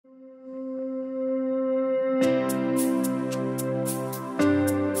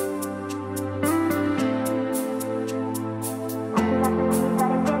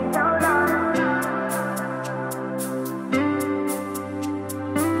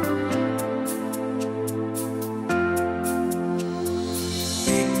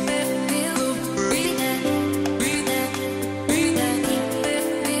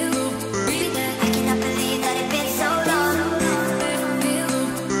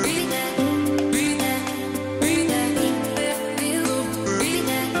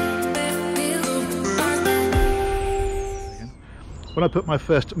when I put my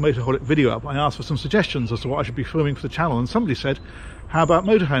first Motorholic video up, I asked for some suggestions as to what I should be filming for the channel, and somebody said, how about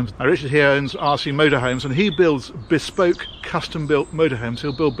motorhomes? Now, Richard here owns RC Motorhomes, and he builds bespoke, custom-built motorhomes.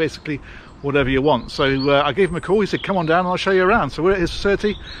 He'll build basically whatever you want. So I gave him a call. He said, come on down and I'll show you around. So we're at his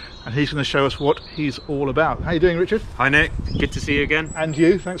facility, and he's going to show us what he's all about. How you doing, Richard? Hi Nick, good to see you again. And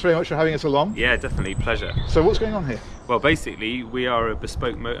you, thanks very much for having us along. Yeah, definitely, pleasure. So what's going on here? Well, basically we are a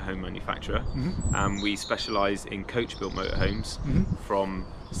bespoke motorhome manufacturer, and we specialise in coach-built motorhomes from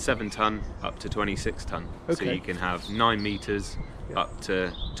 7 tonne up to 26 tonne. Okay. So you can have 9 metres up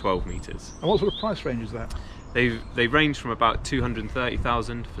to 12 metres. And what sort of price range is that? They range from about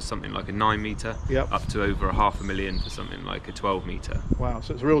 230,000 for something like a 9 metre, up to over $500,000 for something like a 12 metre. Wow,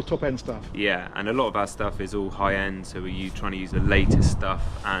 so it's real top end stuff. Yeah, and a lot of our stuff is all high end, so we're trying to use the latest stuff.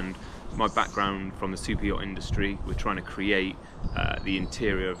 And my background from the super yacht industry, we're trying to create the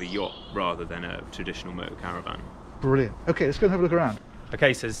interior of a yacht rather than a traditional motor caravan. Brilliant. Okay, let's go and have a look around.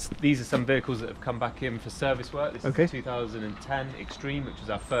 Okay, so these are some vehicles that have come back in for service work. This is a 2010 Extreme, which was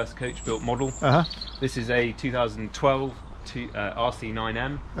our first coach-built model. This is a 2012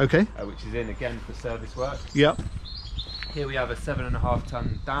 RC9M, which is in again for service work. Yep. Here we have a 7.5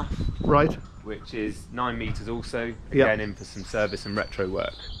 tonne DAF, right, which is 9 metres also, again in for some service and retro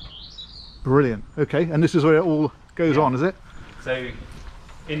work. Brilliant. Okay, and this is where it all goes on, is it? So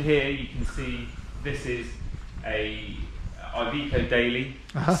in here you can see this is a Iveco Daily,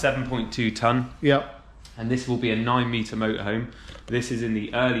 7.2 tonne. Yep. And this will be a 9 metre motorhome. This is in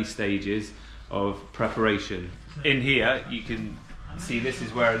the early stages of preparation. In here you can see this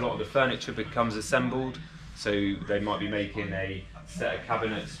is where a lot of the furniture becomes assembled. So they might be making a set of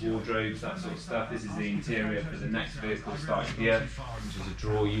cabinets, wardrobes, that sort of stuff. This is the interior for the next vehicle starting here, which is a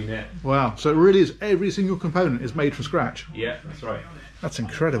drawer unit. Wow, so it really is, every single component is made from scratch? Yeah, that's right. That's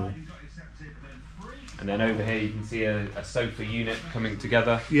incredible. And then over here you can see a sofa unit coming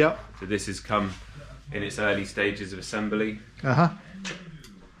together. Yep. So this has come in its early stages of assembly. And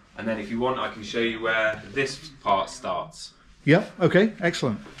then if you want, I can show you where this part starts. Yep, okay,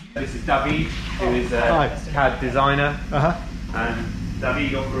 excellent. This is David, who is a CAD designer. And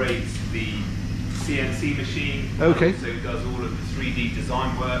David operates the CNC machine. Okay. So does all of the 3D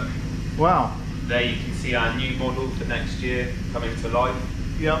design work. Wow. There you can see our new model for next year coming to life.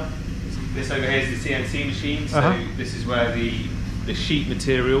 Yep. This over here is the CNC machine, so this is where the sheet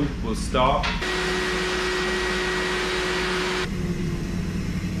material will start.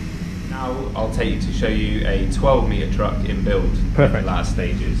 Now I'll take you to show you a 12 metre truck in build. Perfect. In the last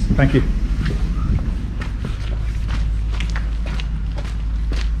stages. Thank you.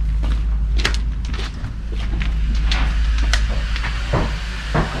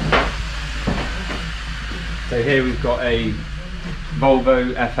 So here we've got a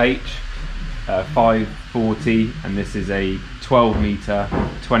Volvo FH 540, and this is a 12 metre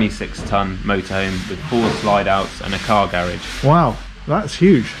 26 tonne motorhome with 4 slide outs and a car garage. Wow, that's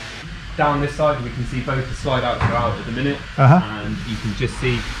huge. Down this side we can see both the slide outs are out at the minute, and you can just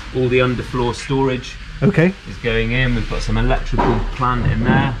see all the underfloor storage is going in. We've got some electrical plant in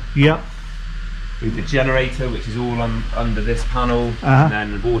there. Yep. With the generator, which is all under this panel, and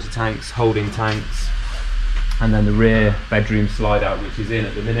then water tanks, holding tanks, and then the rear bedroom slide out, which is in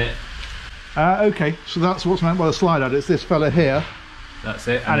at the minute. Okay, so that's what's meant by the slide out. It's this fella here. That's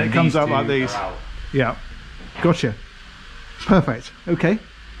it. And it comes out like these. Yeah, gotcha. Perfect. Okay,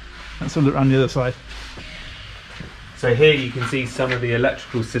 let's look around the other side. So here you can see some of the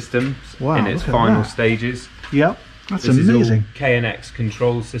electrical systems in its final stages. Yep, that's this amazing. This is all K&X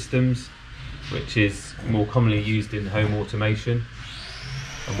control systems, which is more commonly used in home automation.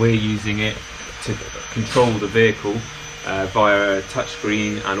 And we're using it to control the vehicle via a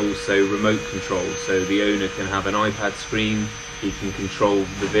touchscreen and also remote control. So the owner can have an iPad screen, he can control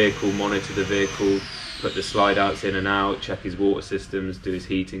the vehicle, monitor the vehicle, put the slide outs in and out, check his water systems, do his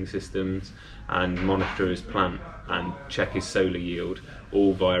heating systems, and monitor his plant and check his solar yield,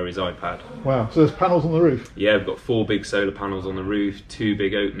 all via his iPad. Wow, so there's panels on the roof? Yeah, we've got 4 big solar panels on the roof, 2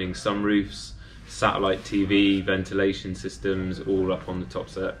 big opening sunroofs, satellite TV, ventilation systems, all up on the top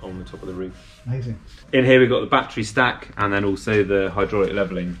of the roof. Amazing. In here we've got the battery stack and then also the hydraulic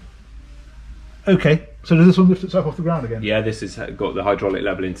levelling. Okay, so does this one lift itself off the ground again? Yeah, this has got the hydraulic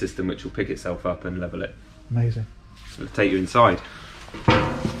levelling system which will pick itself up and level it. Amazing. So let's take you inside.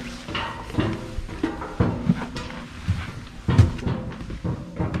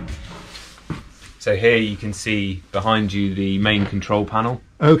 So here you can see behind you the main control panel.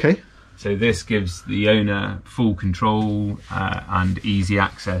 Okay. So this gives the owner full control and easy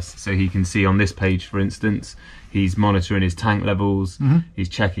access. So he can see on this page, for instance, he's monitoring his tank levels, he's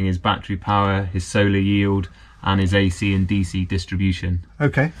checking his battery power, his solar yield, and is AC and DC distribution.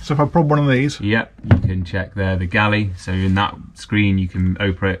 Okay, so if I prod one of these. Yep, you can check there the galley. So in that screen you can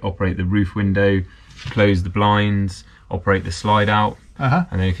operate the roof window, close the blinds, operate the slide out, and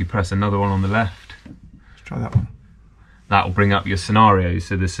then if you press another one on the left, let's try that one. That will bring up your scenarios.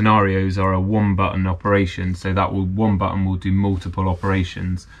 So the scenarios are a one button operation, so that one button will do multiple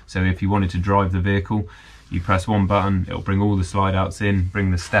operations. So if you wanted to drive the vehicle, you press one button, it'll bring all the slide outs in,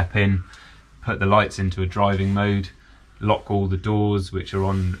 bring the step in, put the lights into a driving mode, lock all the doors which are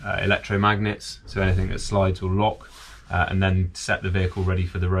on electromagnets, so anything that slides will lock, and then set the vehicle ready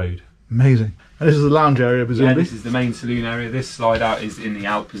for the road. Amazing. And this is the lounge area, presumably? Yeah, this is the main saloon area. This slide out is in the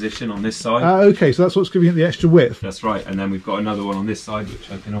out position on this side. Okay, so that's what's giving it the extra width. That's right, and then we've got another one on this side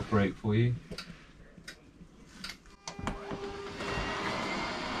which I can operate for you.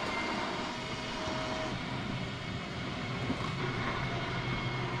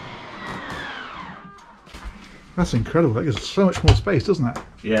 That's incredible. That gives so much more space, doesn't it?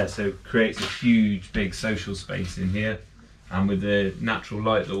 Yeah, so it creates a huge, big social space in here. And with the natural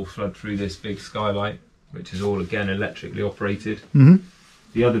light that will flood through this big skylight, which is all again electrically operated.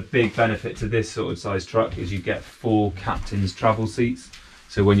 The other big benefit to this sort of size truck is you get 4 captain's travel seats.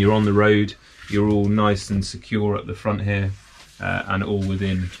 So when you're on the road, you're all nice and secure at the front here, and all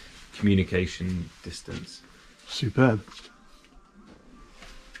within communication distance. Superb.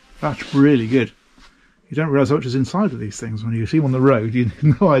 That's really good. You don't realise how much is inside of these things. When you see them on the road, you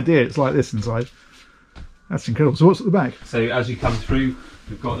have no idea it's like this inside. That's incredible. So what's at the back? So as you come through,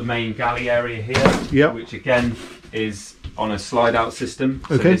 we've got the main galley area here, which again is on a slide out system.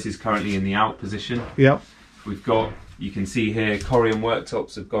 So this is currently in the out position. We've got, you can see here, Corian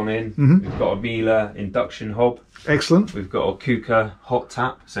worktops have gone in. We've got a Miele induction hob. Excellent. We've got a Kuka hot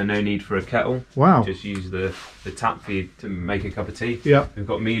tap, so no need for a kettle. Wow. Just use the tap for you to make a cup of tea. We've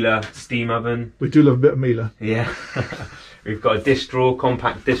got Miele steam oven. We do love a bit of Miele. Yeah. We've got a dish drawer,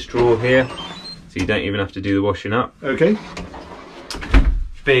 compact dish drawer here, so you don't even have to do the washing up. Okay.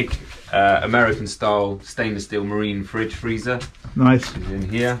 Big American style stainless steel marine fridge freezer. Nice. Is in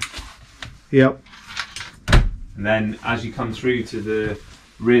here. Yep. And then as you come through to the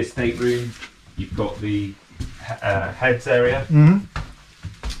rear stateroom, you've got the heads area.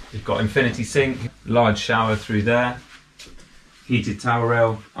 You've got infinity sink, large shower through there, heated towel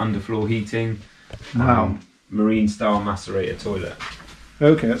rail, underfloor heating, marine style macerator toilet.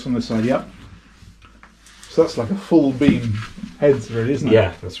 Okay, that's on this side, yep. So that's like a full beam heads really, isn't it?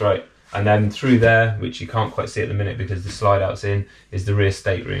 Yeah, that's right. And then through there, which you can't quite see at the minute because the slide out's in, is the rear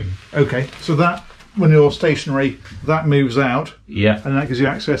stateroom. Okay, so that, when you're stationary, that moves out. Yeah. And that gives you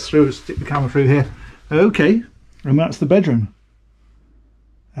access through, stick the camera through here. Okay, and that's the bedroom.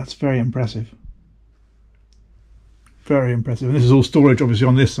 That's very impressive. Very impressive. And this is all storage obviously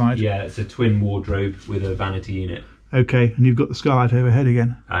on this side. Yeah, it's a twin wardrobe with a vanity unit. Okay, and you've got the skylight overhead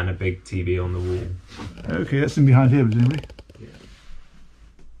again. And a big TV on the wall. Okay, that's in behind here presumably. Yeah.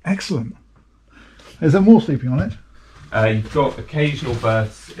 Excellent. Is there more sleeping on it? You've got occasional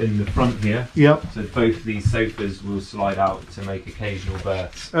berths in the front here. Yep. So both of these sofas will slide out to make occasional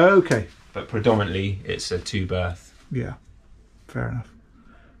berths. Okay. But predominantly it's a 2-berth. Yeah, fair enough.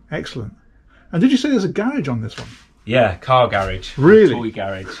 Excellent. And did you say there's a garage on this one? Yeah, car garage. Really? Toy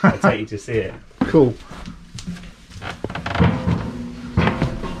garage. I'll take you to see it. Cool.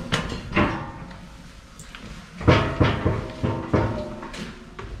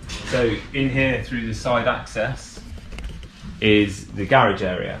 So in here through the side access is the garage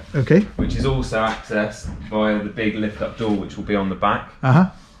area. Okay. Which is also accessed via the big lift up door which will be on the back.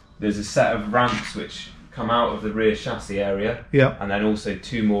 There's a set of ramps which come out of the rear chassis area, and then also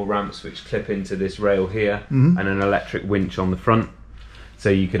 2 more ramps which clip into this rail here, and an electric winch on the front. So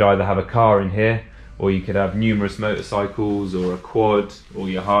you could either have a car in here, or you could have numerous motorcycles, or a quad, or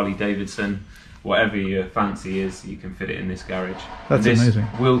your Harley Davidson, whatever your fancy is, you can fit it in this garage. That's amazing.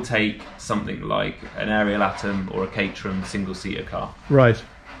 This will take something like an Ariel Atom or a Caterham single-seater car. Right.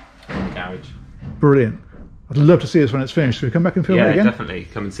 In the garage. Brilliant. I'd love to see this when it's finished. Can we come back and film it again? Yeah, definitely.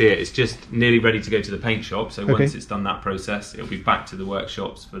 Come and see it. It's just nearly ready to go to the paint shop. So once it's done that process, it'll be back to the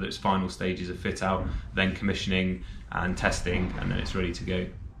workshops for those final stages of fit out, then commissioning and testing, and then it's ready to go.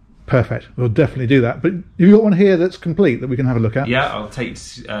 Perfect. We'll definitely do that. But you've got one here that's complete that we can have a look at? Yeah, I'll take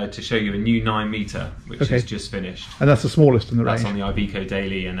to show you a new 9-metre, which is just finished. And that's the smallest in the range? That's on the Iveco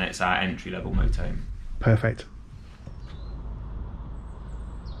Daily, and it's our entry-level motorhome. Perfect.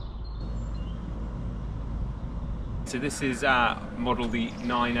 So this is our model, the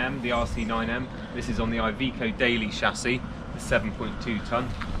 9M, the RC 9M. This is on the Iveco Daily chassis, the 7.2 tonne,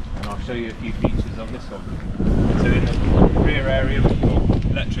 and I'll show you a few features on this one. So in the rear area we've got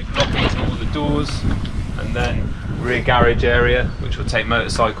electric locking to all the doors, And then rear garage area, which will take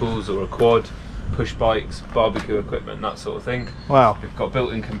motorcycles or a quad, push bikes, barbecue equipment, that sort of thing. Wow. We've got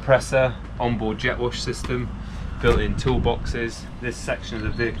built-in compressor, onboard jet wash system, built-in toolboxes. This section of the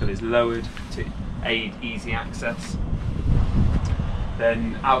vehicle is lowered to aid easy access.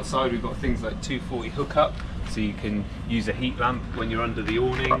 Then outside we've got things like 240 hookup, so you can use a heat lamp when you're under the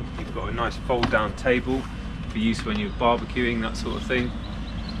awning. You've got a nice fold-down table for use when you're barbecuing, that sort of thing.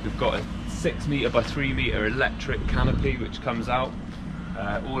 We've got a 6 metre by 3 metre electric canopy which comes out.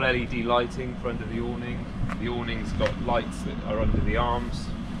 All LED lighting for under the awning. The awning's got lights that are under the arms,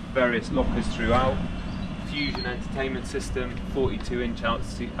 various lockers throughout, Fusion entertainment system, 42-inch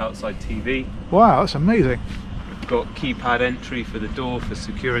outside TV. Wow, that's amazing. We've got keypad entry for the door for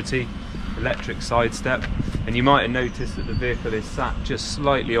security, electric side step, and you might have noticed that the vehicle is sat just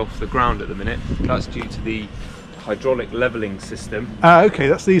slightly off the ground at the minute. That's due to the hydraulic levelling system. Okay,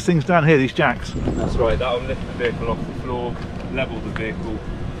 that's these things down here, these jacks. That's right, that will lift the vehicle off the floor, level the vehicle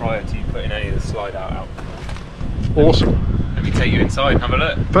prior to you putting any of the slide out. Awesome. Let me take you inside and have a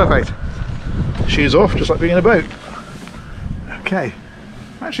look. Perfect. Shoes off, just like being in a boat. Okay.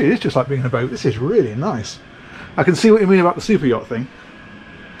 Actually, it is just like being in a boat. This is really nice. I can see what you mean about the super yacht thing.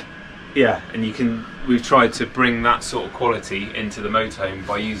 Yeah, and we've tried to bring that sort of quality into the motorhome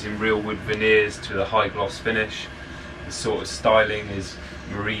by using real wood veneers to the high gloss finish. The sort of styling is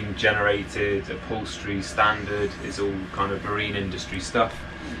marine generated, upholstery standard, is all kind of marine industry stuff.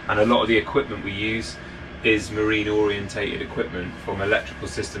 And a lot of the equipment we use is marine orientated equipment, from electrical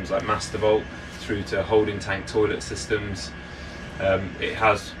systems like master vault through to holding tank toilet systems. It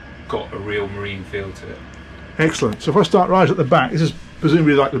has got a real marine feel to it. Excellent. So if I start right at the back, this is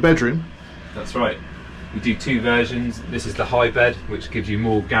presumably like the bedroom. That's right. We do two versions. This is the high bed, which gives you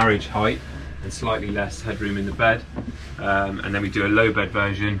more garage height and slightly less headroom in the bed. And then we do a low bed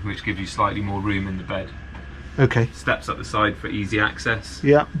version, which gives you slightly more room in the bed. Okay. Steps up the side for easy access.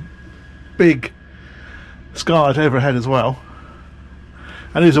 Yeah. Big skylight overhead as well.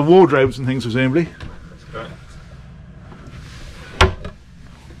 And these are wardrobes and things, presumably. That's correct.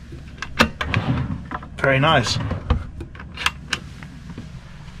 Very nice.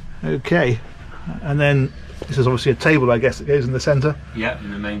 Okay, and then this is obviously a table, I guess, that goes in the centre. Yeah,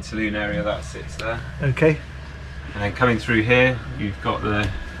 in the main saloon area that sits there. Okay. And then coming through here, you've got the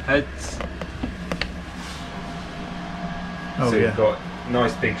heads. Oh, so yeah. you've got a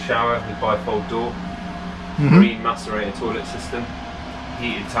nice big shower with bifold door, marine macerator toilet system,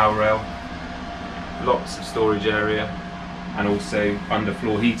 heated towel rail, lots of storage area, and also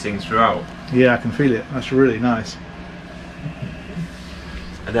underfloor heating throughout. Yeah, I can feel it. That's really nice.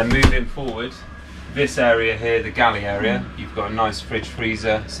 And then moving forward, this area here, the galley area, you've got a nice fridge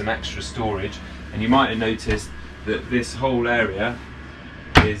freezer, some extra storage, and you might have noticed that this whole area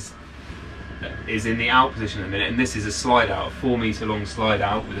is in the out position at the minute, and this is a slide out, a 4 metre long slide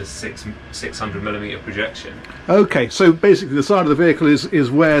out with a 600mm projection. Okay, so basically the side of the vehicle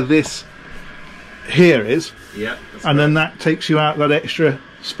is where this here is. Yeah. And then that takes you out that extra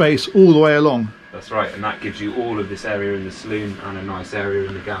space all the way along. That's right, and that gives you all of this area in the saloon and a nice area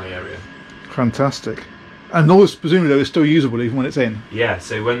in the galley area. Fantastic. And all this presumably though is still usable even when it's in? Yeah,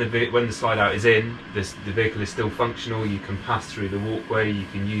 so when the slide out is in, the vehicle is still functional. You can pass through the walkway, you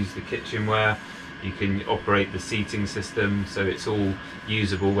can use the kitchenware, you can operate the seating system, so it's all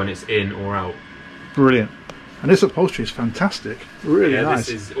usable when it's in or out. Brilliant. And this upholstery is fantastic, really nice.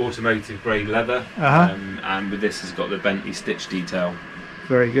 Yeah, this is automotive grade leather, and with this has got the Bentley stitch detail.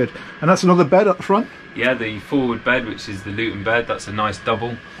 Very good. And that's another bed up the front? Yeah, the forward bed, which is the Luton bed, that's a nice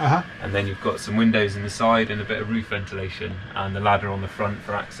double. And then you've got some windows in the side and a bit of roof ventilation, and the ladder on the front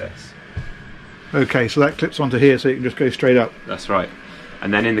for access. Okay, so that clips onto here so you can just go straight up. That's right.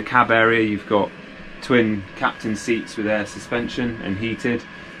 And then in the cab area you've got twin captain seats with air suspension and heated.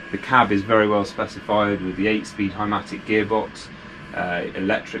 The cab is very well specified with the 8-speed Hymatic gearbox,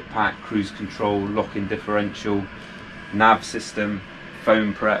 electric pack, cruise control, lock-in differential, nav system,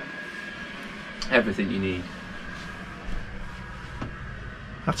 foam prep, everything you need.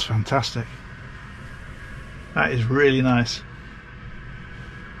 That's fantastic. That is really nice.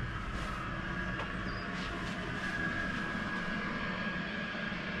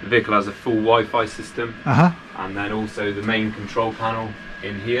 The vehicle has a full Wi-Fi system, and then also the main control panel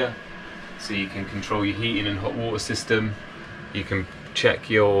in here, so you can control your heating and hot water system. You can check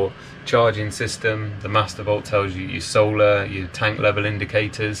your charging system. The master vault tells you your solar, your tank level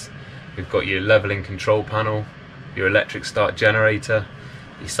indicators. We've got your leveling control panel, your electric start generator,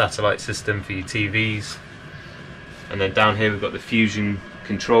 your satellite system for your TVs, and then down here we've got the Fusion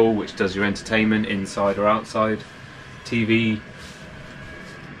control, which does your entertainment inside or outside, TV,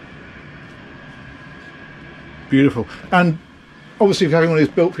 Beautiful. And obviously, if you're having one of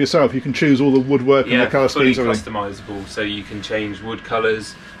these built for yourself, you can choose all the woodwork and the colour schemes. Fully customisable, so you can change wood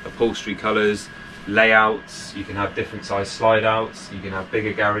colours, upholstery colours, layouts. You can have different size slide outs. You can have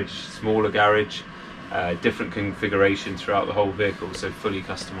bigger garage, smaller garage, different configuration throughout the whole vehicle. So fully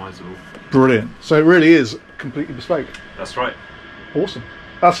customisable. Brilliant. So it really is completely bespoke. That's right. Awesome.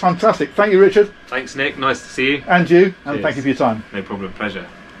 That's fantastic. Thank you, Richard. Thanks, Nick. Nice to see you. And you. And Cheers. thank you for your time. No problem. Pleasure.